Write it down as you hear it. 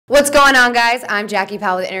What's going on, guys? I'm Jackie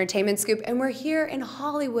Powell with Entertainment Scoop, and we're here in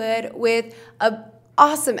Hollywood with an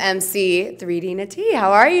awesome MC, 3D Nati.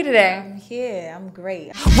 How are you today? I'm here. I'm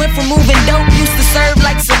great. Went from moving dope, used to serve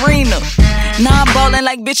like Serena. Now I'm ballin'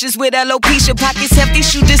 like bitches with alopecia. Pockets hefty,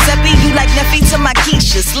 shoot Giuseppe. You like Neffy to my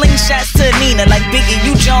Keisha. Slingshots to Nina, like Biggie,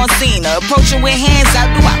 you John Cena. Approaching with hands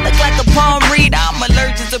out, do I look like a palm reader? I'm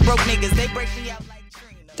allergic to broke niggas, they break me out like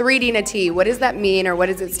Trina. 3D Nati, what does that mean, or what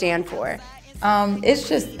does it stand for? It's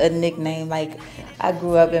just a nickname. Like, I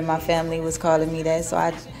grew up and my family was calling me that, so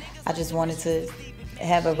I just wanted to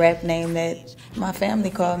have a rap name that my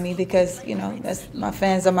family called me because, you know, that's my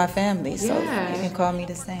fans are my family, so you can call me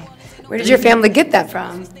the same. Where did your family get that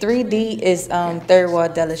from? 3D is Third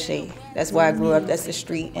Ward Delichet. That's where I grew up. That's the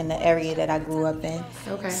street in the area that I grew up in.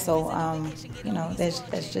 Okay. So, you know, that's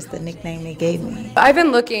just the nickname they gave me. I've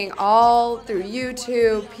been looking all through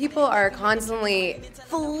YouTube. People are constantly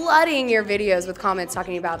flooding your videos with comments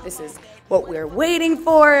talking about this is what we're waiting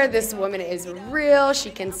for. This woman is real. She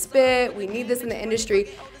can spit. We need this in the industry.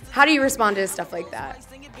 How do you respond to stuff like that?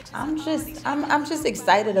 I'm just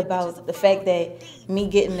excited about the fact that me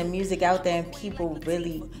getting the music out there and people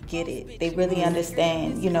really get it. They really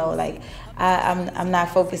understand, you know, like I'm not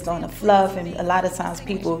focused on the fluff, and a lot of times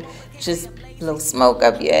people just blow smoke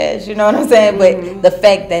up your ass, you know what I'm saying? But the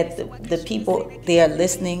fact that the people, they are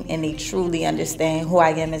listening and they truly understand who I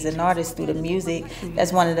am as an artist through the music,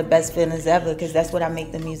 that's one of the best feelings ever, because that's what I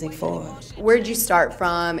make the music for. Where'd you start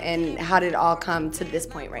from, and how did it all come to this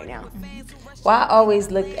point right now? Well, I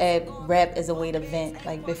always looked at rap as a way to vent.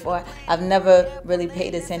 Like before, I've never really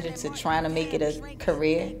paid attention to trying to make it a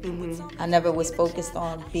career. I never was focused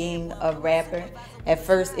on being a rapper. At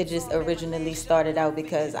first, it just originally started out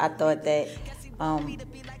because I thought that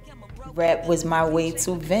rap was my way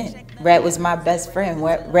to vent. Rap was my best friend.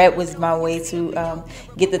 Rap was my way to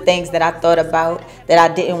get the things that I thought about that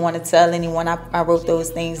I didn't want to tell anyone. I wrote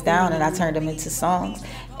those things down and I turned them into songs.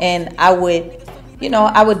 And I would, you know,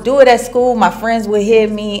 I would do it at school. My friends would hear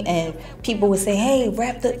me and people would say, hey,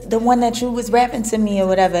 rap the one that you was rapping to me or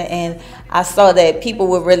whatever. And I saw that people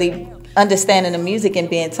were really understanding the music and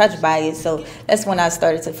being touched by it. So that's when I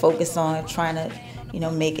started to focus on trying to, you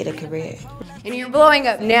know, make it a career. And you're blowing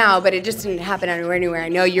up now, but it just didn't happen anywhere. I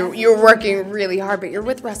know you're working really hard, but you're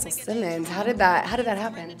with Russell Simmons. How did that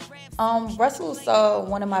happen? Russell saw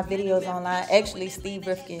one of my videos online. Actually, Steve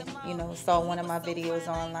Rifkin, you know, saw one of my videos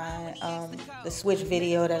online. The Switch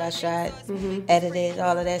video that I shot, edited,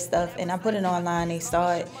 all of that stuff, and I put it online. They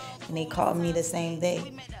saw it, and they called me the same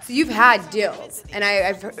day. So you've had deals, and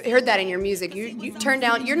I've heard that in your music. You turn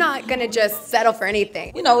down. You're not gonna just settle for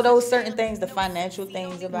anything. You know, those certain things, the financial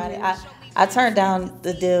things about it. I turned down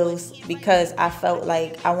the deals because I felt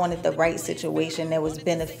like I wanted the right situation that was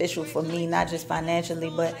beneficial for me, not just financially,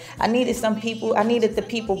 but I needed the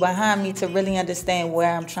people behind me to really understand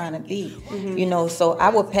where I'm trying to be, you know, so I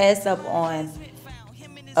would pass up on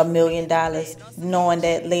 $1 million knowing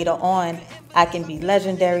that later on I can be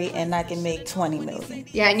legendary and I can make 20 million.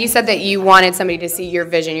 Yeah, and you said that you wanted somebody to see your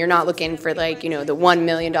vision. You're not looking for, like, you know, the $1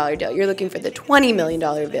 million deal. You're looking for the $20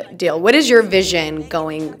 million deal. What is your vision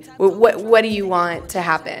going? What do you want to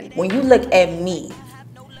happen? When you look at me,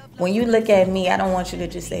 I don't want you to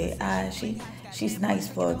just say, she's nice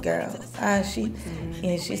for a girl. I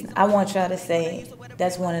want y'all to say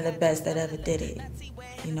that's one of the best that ever did it.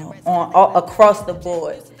 You know, across the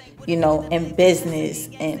board, you know, in business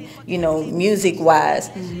and, you know, music-wise,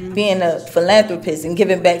 being a philanthropist and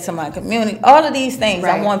giving back to my community, all of these things,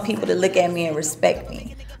 I want people to look at me and respect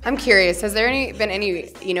me. I'm curious, has there been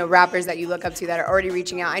any, you know, rappers that you look up to that are already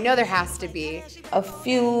reaching out? I know there has to be. A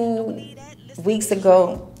few weeks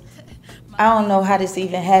ago, I don't know how this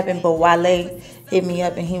even happened, but Wale hit me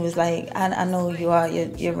up and he was like, I know who you are,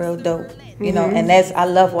 you're real dope. You know, and I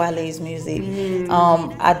love Wale's music.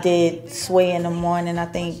 I did Sway in the Morning, I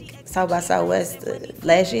think, South by Southwest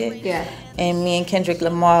last year. Yeah. And me and Kendrick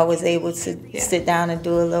Lamar was able to sit down and do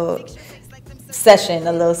a little session,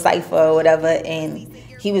 a little cipher or whatever, and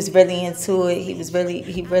he was really into it. He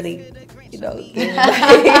really, you know, he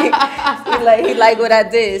liked what I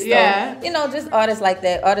did. So, you know, just artists like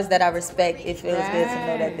that, artists that I respect, it feels good to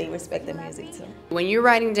know that they respect the music too. When you're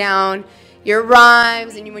writing down your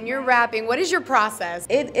rhymes and when you're rapping, what is your process?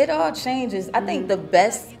 It all changes. I think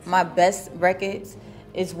my best records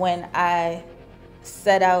is when I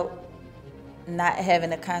set out not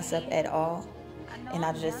having a concept at all, and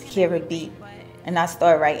I just hear a beat and I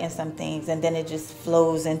start writing some things, and then it just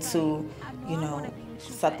flows into, you know,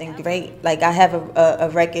 something great. Like I have a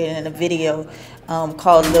record and a video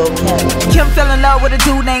called Lil Kim. Kim fell in love with a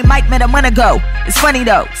dude named Mike, met a month ago. It's funny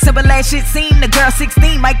though, simple ass shit seem the girl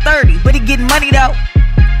 16, Mike 30, but he getting money though.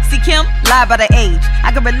 Kim, lie by the age.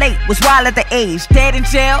 I can relate, was wild at the age. Dead in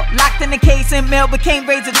jail, locked in the case, and Mel became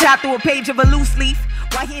razor chopped through a page of a loose leaf.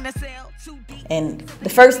 Why he in a cell? And the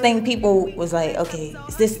first thing people was like, okay,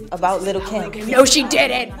 is this about Little Kim? No, she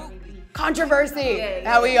didn't. Controversy,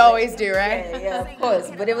 how we always do, right? Yeah, of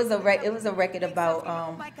course. But it was a record about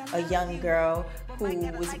a young girl who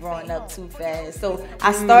was growing up too fast. So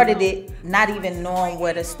I started it not even knowing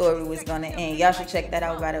where the story was gonna end. Y'all should check that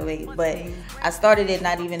out, by the way. But I started it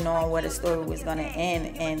not even knowing where the story was gonna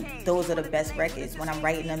end, and those are the best records when I'm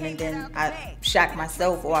writing them, and then I shock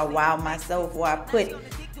myself, or I wow myself, or I put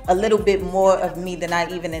a little bit more of me than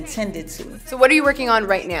I even intended to. So what are you working on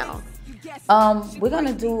right now? We're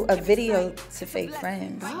gonna do a video to Fake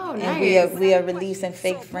Friends. Oh, nice. And we are releasing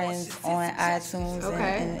Fake Friends on iTunes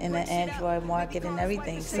Okay. and in the Android market and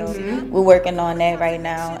everything. So we're working on that right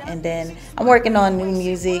now. And then I'm working on new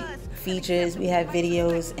music features. We have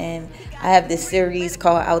videos, and I have this series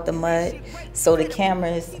called Out the Mud. So the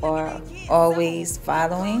cameras are always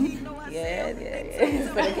following. Yeah. So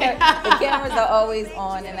the cameras are always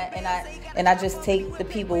on, and I just take the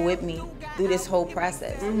people with me through this whole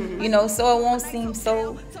process. You know, so it won't seem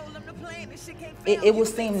so. It will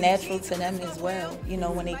seem natural to them as well, you know,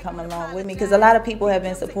 when they come along with me, because a lot of people have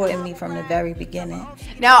been supporting me from the very beginning.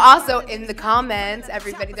 Now, also in the comments,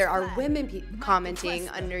 everybody, there are women commenting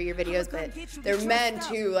under your videos, but they're men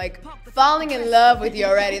too, like falling in love with you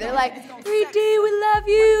already. They're like, 3D, we love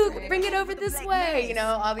you, bring it over this way. You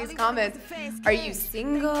know, all these comments. Are you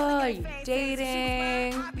single? Are you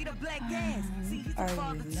dating? Are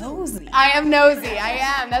you nosy? I am nosy. I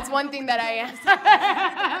am. That's one thing that I am.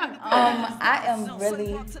 I am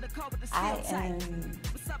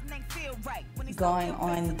going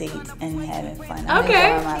on dates and having fun. I'm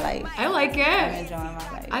enjoying my life. I like it. I'm enjoying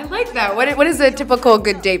my life. I like that. What is a typical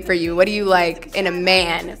good date for you? What do you like in a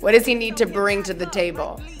man? What does he need to bring to the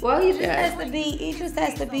table? Well, he just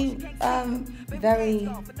has to be very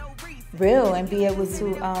real and be able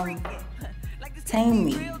to tame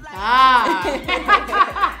me. I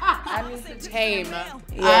need to tame.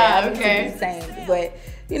 Yeah, okay. I need to be tamed, but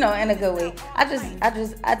you know, in a good way.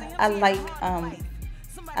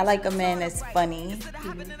 I like a man that's funny,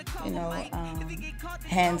 you know,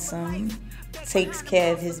 handsome, takes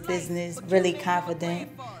care of his business, really confident,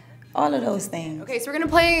 all of those things. Okay, so we're gonna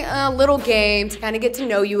play a little game to kind of get to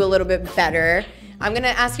know you a little bit better. I'm gonna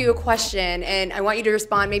ask you a question, and I want you to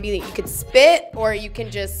respond. Maybe you could spit, or you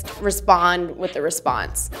can just respond with a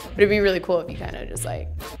response. But it'd be really cool if you kind of just like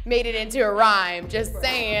made it into a rhyme. Just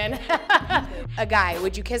saying. A guy,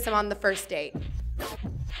 would you kiss him on the first date?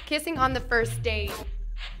 Kissing on the first date.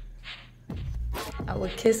 I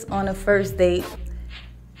would kiss on a first date.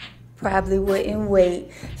 Probably wouldn't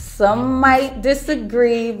wait. Some might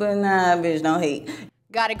disagree, but nah, bitch, don't hate.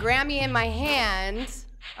 Got a Grammy in my hand.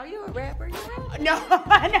 Are you a rapper? No, no.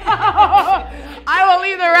 I will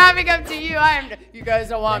leave the rapping up to you. You guys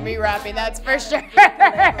don't want me rapping, that's for sure.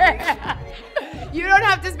 You don't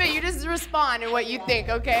have to spit, you just respond in what you think,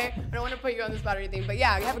 okay? I don't want to put you on the spot or anything, but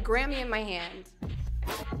yeah, I have a Grammy in my hand.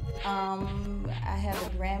 I have a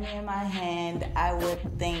Grammy in my hand. I would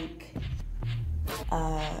think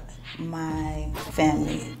my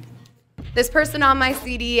family. This person on my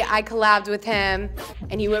CD, I collabed with him,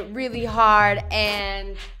 and he went really hard,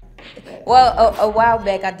 and... Well, a while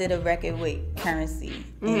back, I did a record with Currency,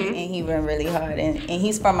 and he went really hard, and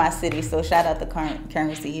he's from my city, so shout out to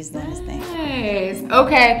Currency, he's doing his thing. Nice.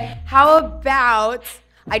 Okay, how about,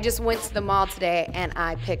 I just went to the mall today, and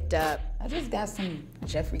I picked up... I just got some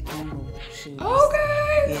Jeffrey Campbell shoes.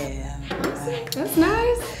 Okay. Yeah. That's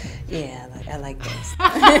nice. Yeah, I like those.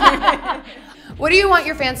 What do you want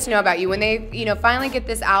your fans to know about you when they, finally get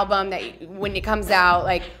this album that when it comes out?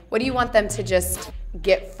 Like, what do you want them to just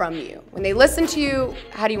get from you when they listen to you?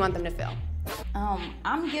 How do you want them to feel?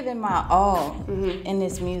 I'm giving my all in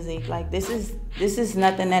this music. Like this is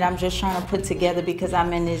nothing that I'm just trying to put together because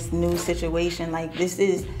I'm in this new situation. Like this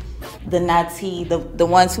is the Nati, the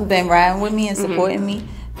ones who've been riding with me and supporting me.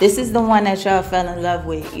 This is the one that y'all fell in love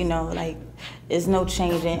with. Like. There's no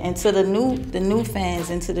changing. And to the new fans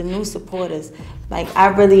and to the new supporters, like I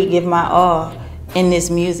really give my all in this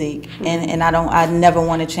music, and I never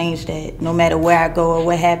want to change that. No matter where I go or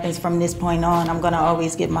what happens from this point on, I'm gonna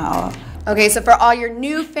always give my all. Okay, so for all your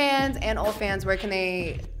new fans and old fans, where can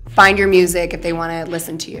they find your music if they want to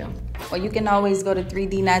listen to you? Well, you can always go to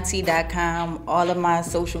 3dnate.com. All of my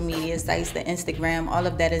social media sites, the Instagram, all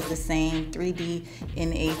of that is the same,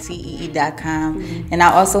 3dnate.com. And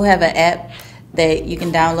I also have an app that you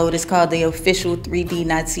can download. It's called the official 3D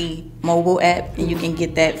Nate mobile app, and you can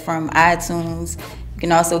get that from iTunes,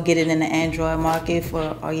 can also get it in the Android market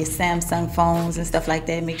for all your Samsung phones and stuff like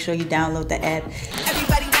that. Make sure you download the app.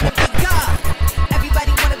 Everybody wanna be God.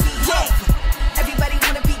 Everybody wanna be hope. Everybody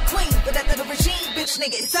wanna be queen, but after the regime, bitch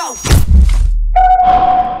nigga, it's over.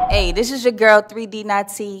 Hey, this is your girl 3D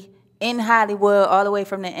Nati in Hollywood, all the way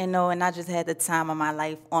from the NO, and I just had the time of my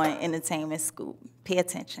life on Entertainment Scoop. Pay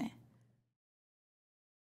attention.